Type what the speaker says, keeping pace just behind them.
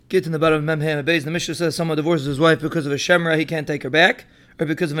Gittin Daf of Memhem Beis. The Mishnah says someone divorces his wife because of a shemra, he can't take her back, or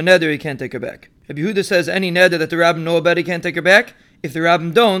because of a neder, he can't take her back. Rabbi Yehuda says any neder that the rabbim know about, he can't take her back. If the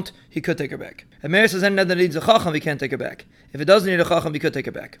rabbim don't, he could take her back. And Meir says any neder that needs a chacham, he can't take her back. If it doesn't need a chacham, he could take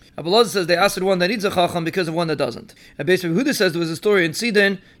her back. Abelazar says they asked one that needs a chacham because of one that doesn't. And basically Rabbi Yehuda says there was a story in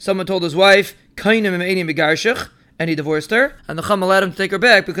Sidon, someone told his wife, Kainim e'eini megarshich, and he divorced her, and the Chum allowed him to take her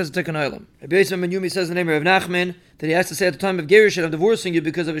back because of Tikkun Olam. Rabbi Yosef ben Yumi says in the name of Nachman that he has to say at the time of Gerushin, I'm divorcing you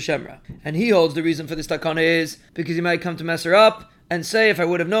because of a Shemra. And he holds the reason for this takana is because he might come to mess her up and say, if I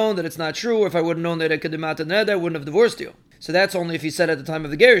would have known that it's not true, or if I would have known that I could have matted neder, I wouldn't have divorced you. So that's only if he said at the time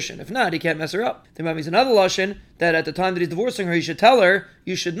of the Gerushin. If not, he can't mess her up. There might be another lashon that at the time that he's divorcing her, he should tell her,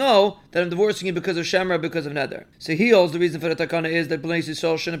 you should know that I'm divorcing you because of Shemra, because of neder. So he holds the reason for the takana is that Bnei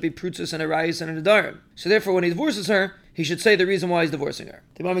Yisrael shouldn't be prutzis and arayis and nedarim. So therefore, when he divorces her, he should say the reason why he's divorcing her.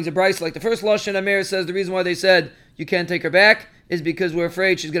 The Imam makes a brayso like the first lashon. Amir says the reason why they said you can't take her back is because we're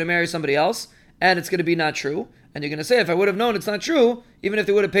afraid she's going to marry somebody else, and it's going to be not true. And you're going to say, if I would have known it's not true, even if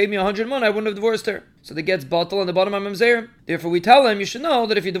they would have paid me 100 mon, I wouldn't have divorced her. So that gets batal on the bottom of Mamzer. Therefore, we tell him, you should know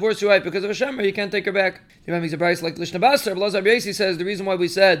that if you divorce your wife because of a shemra, you can't take her back. The Imam makes a brayso like Lishna Basar. Abelazar B'Yasi says the reason why we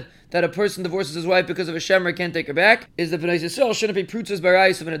said that a person divorces his wife because of a shemra can't take her back is that Bnei Yisrael shouldn't be prutzas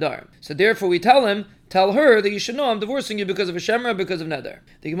barayis of an adar. So therefore, we tell him, tell her that you should know I'm divorcing you because of a shemra, because of neder.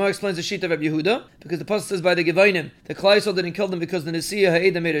 The Gemara explains the sheet of Rabbi Yehuda because the pasuk says by the Gevainim the Klal Yisrael didn't kill them because the Nesiya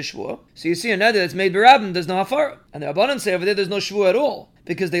Ha'eda made a shvua. So you see a neder that's made b'rabim, there's no hafara, and the Rabbanan say over there's no shvua at all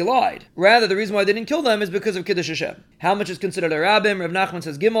because they lied. Rather, the reason why they didn't kill them is because of Kiddush Hashem. How much is considered a rabbim? Rav Nachman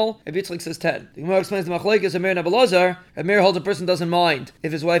says Gimel, Rav Yitzchak says 10. The Gemara explains the machlekes Amir and Abelazar. Amir holds a person doesn't mind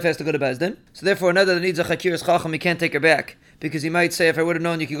if his wife has to go to Bezdin. So therefore, another that needs a chakiras chacham, he can't take her back because he might say, if I would have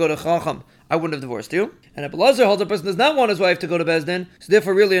known you could go to chacham, I wouldn't have divorced you. And Abelazar holds a person does not want his wife to go to Bezdin. So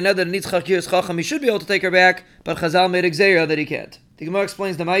therefore, really, another that needs chakiras chacham, he should be able to take her back, but Chazal made a gzeira that he can't. The Gemara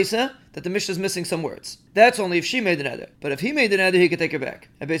explains the Maisa that the Mishnah is missing some words. That's only if she made the neder. But if he made the neder, he could take her back.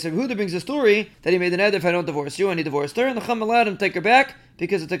 And basically, Huda brings a story that he made the neder if I don't divorce you, and he divorced her, and the Chum allowed him to take her back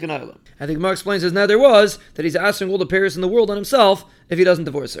because of Tikkun Olam. And the Gemara explains his neder was that he's asking all the parents in the world on himself if he doesn't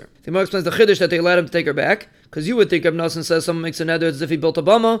divorce her. The Gemara explains the Chiddush that they allowed him to take her back, because you would think Rav Nosson says someone makes a neder as if he built a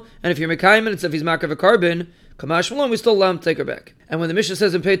bama, and if you're Mekayim, it's as if he's makar of a carbon. Kamash Malon, we still allow him to take her back. And when the Mishnah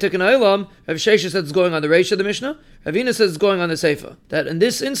says in Pei Tikkun Olam, Rav Shesha says it's going on the Reish of the Mishnah, Ravina says it's going on the Seifa. That in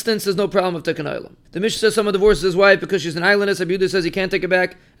this instance there's no problem of Tikkun Olam. The Mishnah says someone divorces his wife because she's an islandess, Rabbi Yehuda says he can't take her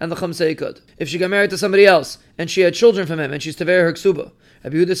back, and the Chum say he could. If she got married to somebody else, and she had children from him, and she's Tever her Ksuba,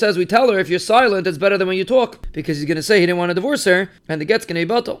 Rabbi Yehuda says we tell her if you're silent it's better than when you talk, because he's going to say he didn't want to divorce her, and the get's going to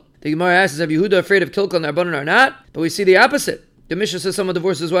be batal. The Gemara asks, is Rabbi Yehuda afraid of Kilkal and Rabbanan or not? But we see the opposite. The Mishnah says someone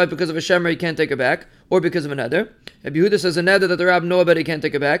divorces his wife because of a shemra, he can't take her back, or because of a neder. Rabbi Yehuda says a neder that the Rabbis know about, he can't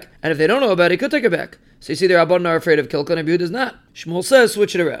take her back, and if they don't know about it, he could take her back. So you see the Rabbanan are afraid of Kilkal, and Rabbi Yehuda is not. Shmuel says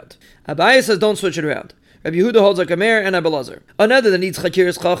switch it around. Abaye says don't switch it around. Rabbi Yehuda holds like Amir and Abelazar. A neder that needs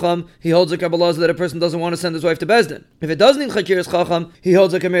chakiras chacham, he holds like Abelazar that a person doesn't want to send his wife to Bezdin. If it does need chakiras chacham, he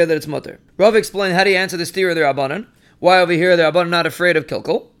holds like Amir that it's mutter. Rav explained how do you answer the steer of the Rabbanan. Why over here the Rabbanan not afraid of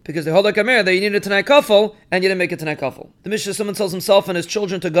Kilkal? Because they hold like Amir that you need a Tanai Kafel, and you didn't make a Tanai Kafel. The Mishnah, someone sells himself and his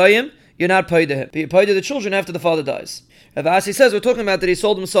children to Goyim, you're not paid to him. But you pay to the children after the father dies. Rav Asi says we're talking about that he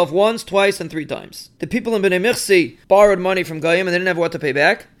sold himself once, twice, and 3 times. The people in Bnei Michsi borrowed money from Goyim and they didn't have what to pay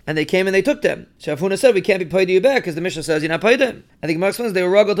back, and they came and they took them. So Huna said we can't be paid to you back because the Mishnah says you're not paid to him. I think Mark explains they were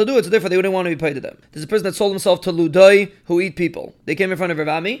rugged to do it, so therefore they wouldn't want to be paid to them. There's a person that sold himself to Ludai who eat people. They came in front of Rav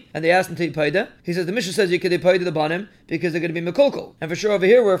Ami and they asked him to be paid to. He says the Mishnah says you could be paid to the banim because they're going to be mekolkol. And for sure over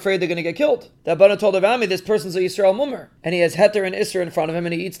here we're afraid they're going to get killed. The Abana told Rav Ami this person's a Yisrael mummer and he has heter and isser in front of him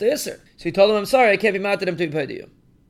and he eats the isser. So he told him I'm sorry I can't be mad to them to be paid to you.